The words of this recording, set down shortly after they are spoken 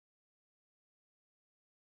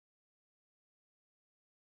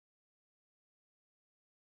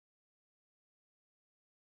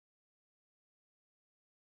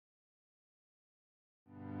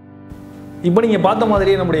இப்போ நீங்கள் பார்த்த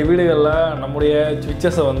மாதிரியே நம்முடைய வீடுகளில் நம்முடைய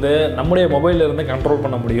சுவிட்சஸை வந்து நம்முடைய மொபைலில் இருந்து கண்ட்ரோல்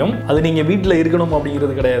பண்ண முடியும். அது நீங்கள் வீட்டில் இருக்கணும்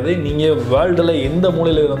அப்படிங்கிறது கிடையாது. நீங்கள் வேர்ல்டில் எந்த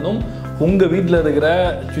மூலையில் இருந்தும் உங்கள் வீட்டில் இருக்கிற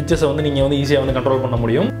சுவிட்சஸை வந்து நீங்கள் வந்து ஈஸியாக வந்து கண்ட்ரோல் பண்ண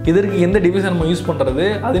முடியும். இதற்கு எந்த டிவைஸை நம்ம யூஸ் பண்ணுறது,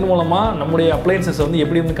 அதன் மூலமாக நம்முடைய அப்ளையன்சஸை வந்து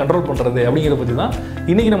எப்படி வந்து கண்ட்ரோல் பண்ணுறது அப்படிங்கிறத பற்றி தான்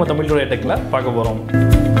இன்றைக்கி நம்ம தமிழ் டுடே டெக்கில் பார்க்க போகிறோம்.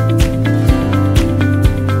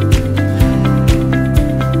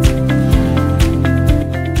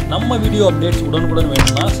 நம்ம வீடியோ அப்டேட்ஸ் உடனுக்குடன்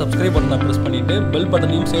வேணும்னா சப்ஸ்கிரைப் பட்டனை ப்ரெஸ் பண்ணிவிட்டு பெல்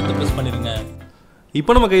பட்டனையும் சேர்த்து ப்ரெஸ் பண்ணிடுங்க.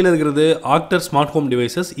 இப்போ நம்ம கையில் இருக்கிறது ஆக்டர் ஸ்மார்ட் ஹோம்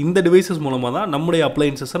டிவைசஸ். இந்த டிவைசஸ் மூலமாக தான் நம்முடைய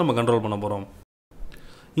அப்ளையன்சஸை நம்ம கண்ட்ரோல் பண்ண போகிறோம்.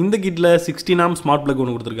 இந்த கிட்டில் 16 ஆம் ஸ்மார்ட் ப்ளக்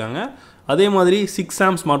ஒன்று கொடுத்துருக்காங்க. அதே மாதிரி 6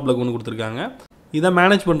 ஆம் ஸ்மார்ட் ப்ளக் ஒன்று கொடுத்துருக்காங்க. இதை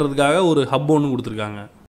மேனேஜ் பண்ணுறதுக்காக ஒரு ஹப் ஒன்று கொடுத்துருக்காங்க.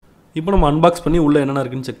 இப்போ நம்ம அன்பாக்ஸ் பண்ணி உள்ளே என்னென்ன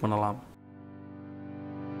இருக்குன்னு செக் பண்ணலாம்.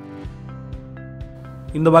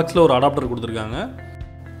 இந்த பாக்ஸில் ஒரு அடாப்டர் கொடுத்துருக்காங்க,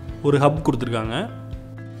 ஒரு ஹப் கொடுத்துருக்காங்க.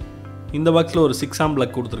 இந்த பாக்ஸில் ஒரு 6 ஆம்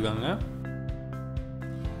ப்ளக் கொடுத்துருக்காங்க.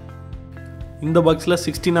 இந்த பாக்ஸில்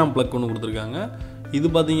 16 ஆம் ப்ளக் ஒன்று கொடுத்துருக்காங்க. இது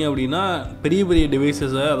பார்த்தீங்க அப்படின்னா பெரிய பெரிய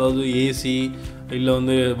டிவைசஸை, அதாவது ஏசி இல்லை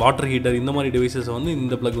வந்து வாட்டர் ஹீட்டர், இந்த மாதிரி டிவைசஸை வந்து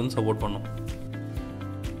இந்த ப்ளக் வந்து சப்போர்ட் பண்ணும்.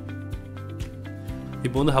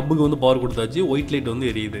 இப்போ வந்து ஹப்புக்கு வந்து பவர் கொடுத்தாச்சு, ஒயிட் லைட் வந்து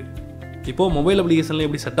எரியுது. இப்போது மொபைல் அப்ளிகேஷனில்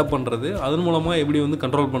எப்படி செட்டப் பண்ணுறது, அதன் மூலமாக எப்படி வந்து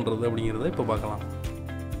கண்ட்ரோல் பண்ணுறது அப்படிங்கிறத இப்போ பார்க்கலாம்.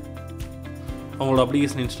 அவங்களோட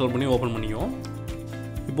அப்ளிகேஷன் இன்ஸ்டால் பண்ணி ஓப்பன் பண்ணிக்குவோம்.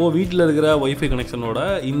 இப்போது வீட்டில் இருக்கிற ஒய்ஃபை கனெக்ஷனோட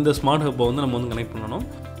இந்த ஸ்மார்ட் ஹப்பை வந்து நம்ம வந்து கனெக்ட் பண்ணணும்.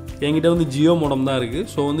 என்கிட்ட வந்து ஜியோ மோடம் தான் இருக்குது.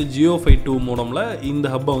 ஸோ வந்து ஜியோ 5.2 மோடமில் இந்த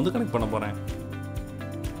ஹப்பை வந்து கனெக்ட் பண்ண போகிறேன்.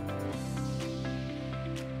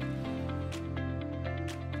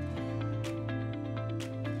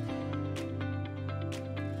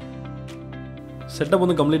 செட்டப்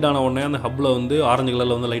வந்து கம்ப்ளீட் ஆன உடனே அந்த ஹப்பில் வந்து ஆரஞ்சு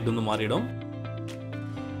கலரில் வந்து லைட் வந்து மாறிடும்.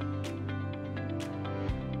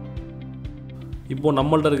 இப்போது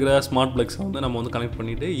நம்மள்ட்ட இருக்கிற ஸ்மார்ட் ப்ளக்ஸை வந்து நம்ம வந்து கனெக்ட்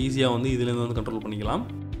பண்ணிவிட்டு ஈஸியாக வந்து இதுலேருந்து வந்து கண்ட்ரோல் பண்ணிக்கலாம்.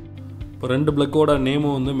 இப்போ 2 ப்ளக்கோட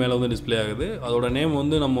நேமும் வந்து மேலே வந்து டிஸ்பிளே ஆகுது. அதோட நேம்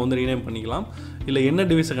வந்து நம்ம வந்து ரீநேம் பண்ணிக்கலாம். இல்லை என்ன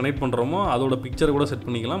டிவைஸை கனெக்ட் பண்ணுறோமோ அதோட பிக்சர் கூட செட்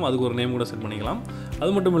பண்ணிக்கலாம், அதுக்கு ஒரு நேம் கூட செட் பண்ணிக்கலாம்.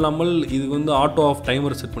 அது மட்டும் இல்லாமல் இதுக்கு வந்து ஆட்டோ ஆஃப்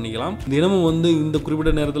டைமர் செட் பண்ணிக்கலாம். தினமும் வந்து இந்த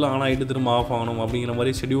குறிப்பிட்ட நேரத்தில் ஆன் ஆகிட்டு திரும்ப ஆஃப் ஆகணும் அப்படிங்கிற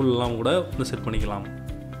மாதிரி ஷெடியூல்லாம் கூட வந்து செட் பண்ணிக்கலாம்.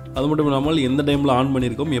 அது மட்டும் இல்லாமல் எந்த டைமில் ஆன்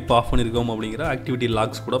பண்ணியிருக்கோம், எப்போ ஆஃப் பண்ணியிருக்கோம் அப்படிங்கிற ஆக்டிவிட்டி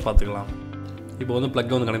லாக்ஸ் கூட பார்த்துக்கலாம். இப்போ வந்து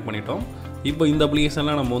ப்ளக்கை வந்து கனெக்ட் பண்ணிட்டோம். இப்போ இந்த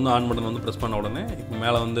அப்ளிகேஷன்லாம் நம்ம வந்து ஆன் பட்டன் வந்து ப்ரெஸ் பண்ண உடனே இப்போ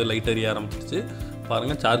மேலே வந்து லைட் எரிய ஆரம்பிச்சிருச்சு.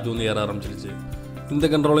 பாருங்கள், சார்ஜ் வந்து ஏற ஆரம்பிச்சிருச்சு. இந்த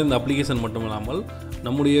கண்ட்ரோலை இந்த அப்ளிகேஷன் மட்டும் இல்லாமல்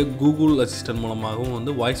நம்முடைய கூகுள் அசிஸ்டன்ட் மூலமாகவும்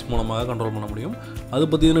வந்து வாய்ஸ் மூலமாக கண்ட்ரோல் பண்ண முடியும். அது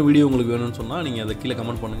பற்றின வீடியோ உங்களுக்கு வேணும்னு சொன்னால் நீங்கள் அதை கீழே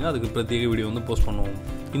கமெண்ட் பண்ணுங்கள், அதுக்கு பிரத்யேக வீடியோ வந்து போஸ்ட் பண்ணுவோம்.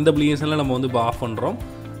 இந்த அப்ளிகேஷனில் நம்ம வந்து இப்போ ஆஃப் பண்ணுறோம்.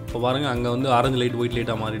 இப்போ பாருங்கள், அங்கே வந்து ஆரஞ்சு லைட் ஒயிட்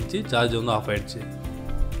லைட்டாக மாறிடுச்சு, சார்ஜ் வந்து ஆஃப் ஆகிடுச்சு.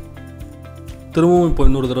 திரும்பவும் இப்போ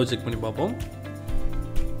இன்னொரு தடவை செக் பண்ணி பார்ப்போம்.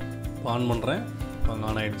 இப்போ ஆன் பண்ணுறேன், இப்போ அங்கே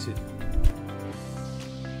ஆன் ஆகிடுச்சு.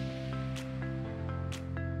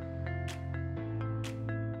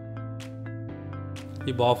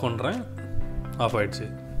 இப்போ ஆஃப் பண்ணுறேன், ஆஃப் ஆகிடுச்சு.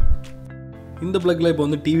 இந்த ப்ளக்கில் இப்போ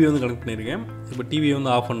வந்து டிவி வந்து கனெக்ட் பண்ணியிருக்கேன். இப்போ டிவியை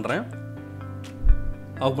வந்து ஆஃப் பண்ணுறேன்.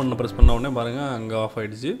 ஆஃப் பண்ண ப்ரெஸ் பண்ண உடனே பாருங்கள், அங்கே ஆஃப்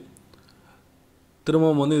ஆகிடுச்சு.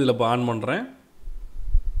 திரும்பவும் வந்து இதில் இப்போ ஆன் பண்ணுறேன்,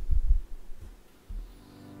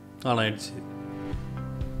 ஆன் ஆகிடுச்சு.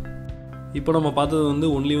 இப்போ நம்ம பார்த்தது வந்து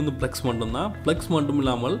ஒன்லி வந்து ப்ளக்ஸ் மட்டும்தான். ப்ளக்ஸ் மட்டும்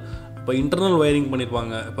இல்லாமல் இப்போ இன்டர்னல் ஒயரிங்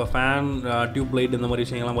பண்ணியிருப்பாங்க. இப்போ ஃபேன், டியூப் லைட், இந்த மாதிரி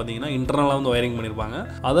விஷயங்கள்லாம் பார்த்தீங்கன்னா இன்டர்னலாக வந்து ஒயரிங் பண்ணியிருப்பாங்க.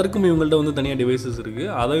 அதற்கும் இவங்கள்ட்ட வந்து தனியாக டிவைசஸ் இருக்குது.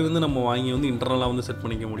 அதை வந்து நம்ம வாங்கி வந்து இன்டர்னலாக வந்து செட்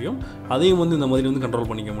பண்ணிக்க முடியும். அதையும் வந்து இந்த மாதிரி வந்து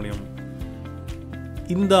கண்ட்ரோல் பண்ணிக்க முடியும்.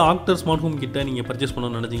 இந்த ஆக்டர் ஸ்மார்ட் ஹோம் கிட்ட நீங்கள் பர்ச்சேஸ்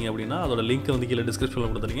பண்ணணும்னு நினச்சிங்க அப்படின்னா அதோட லிங்க் வந்து கீழே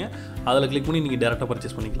டிஸ்கிரிப்ஷனில் கொடுத்துருங்க. அதில் கிளிக் பண்ணி நீங்கள் டேரெக்டாக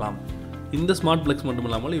பர்ச்சேஸ் பண்ணிக்கலாம். இந்த ஸ்மார்ட் ப்ளக்ஸ் மட்டும்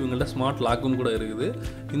இல்லாமல் இவங்கள்ட்ட ஸ்மார்ட் லாக்கும் கூட இருக்குது.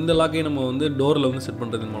 இந்த லாக்கை நம்ம வந்து டோரில் வந்து செட்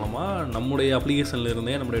பண்ணுறது மூலமாக நம்முடைய அப்ளிகேஷனில்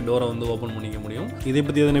இருந்தே நம்முடைய டோரை வந்து ஓப்பன் பண்ணிக்க முடியும். இதை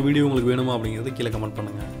பற்றி எதனா வீடியோ உங்களுக்கு வேணுமா அப்படிங்கிறது கீழே கமெண்ட்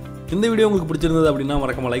பண்ணுங்கள். இந்த வீடியோ உங்களுக்கு பிடிச்சிருந்தது அப்படின்னா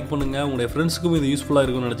மறக்காமல் லைக் பண்ணுங்கள். உங்களுடைய ஃப்ரெண்ட்ஸுக்கும் இது யூஸ்ஃபுல்லாக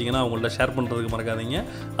இருக்கும்னு நினச்சிங்கன்னா அவங்கள்ட்ட ஷேர் பண்ணுறதுக்கு மறக்காதீங்க.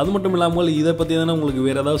 அது மட்டும் இல்லாமல் இதை பற்றி எதனா உங்களுக்கு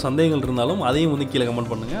வேறு ஏதாவது சந்தேகங்கள் இருந்தாலும் அதையும் வந்து கீழே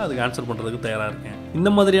கமெண்ட் பண்ணுங்கள், அதுக்கு ஆன்சர் பண்ணுறதுக்கு தயாராக இருக்கேன்.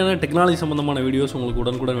 இந்த மாதிரியான டெக்னாலஜி சம்மந்தமான வீடியோஸ் உங்களுக்கு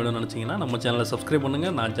உடனுக்குடன் வேணும்னு நினச்சிங்கன்னா நம்ம சேனலை சப்ஸ்கிரைப்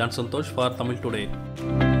பண்ணுங்கள். நான் John Santhosh for Tamil today.